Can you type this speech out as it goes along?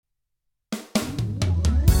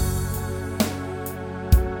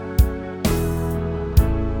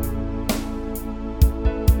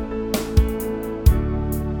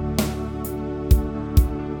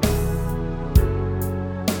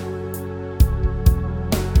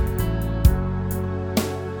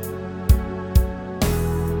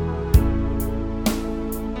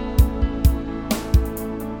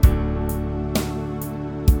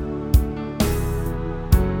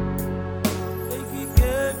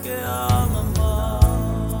ke alama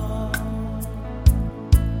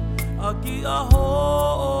Aki aho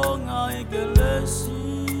o Ene Kelesi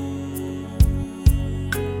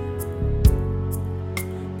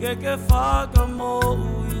Ke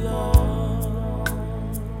whakamoia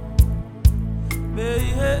Mei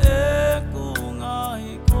he e ku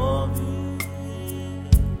ngahi kovi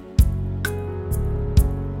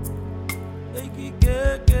Eiki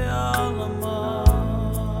ke alama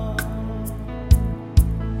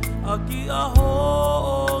Aki aho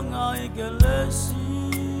o Ene Kelesi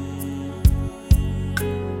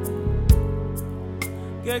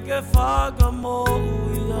Ke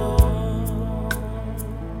whakamoia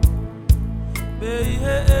Mei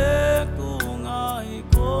he e ku ngahi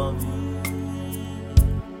kovi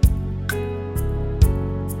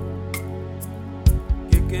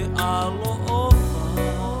Ke alo ofa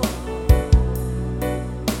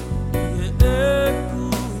I he e ku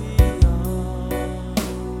ia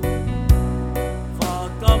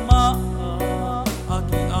Whakamaa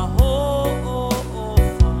aki aho o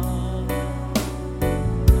ofa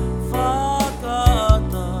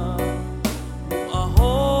Whakaata u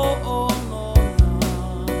aho o nona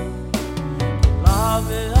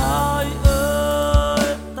Lawe ai e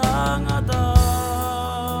tangata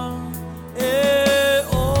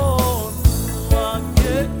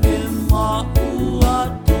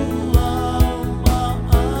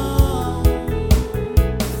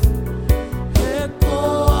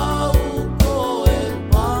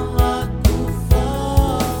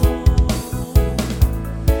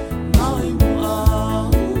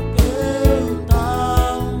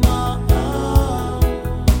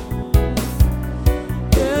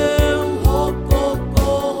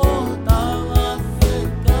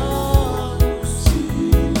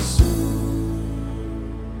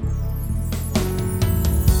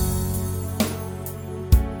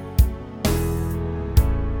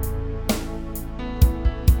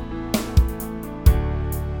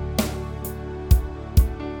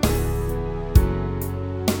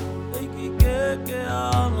Ke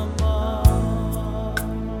alama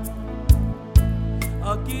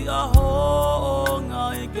Aki aho o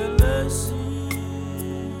Ene Kelesi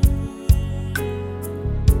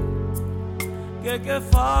Ke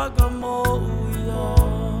whakamoia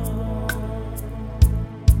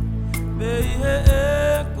Mei he e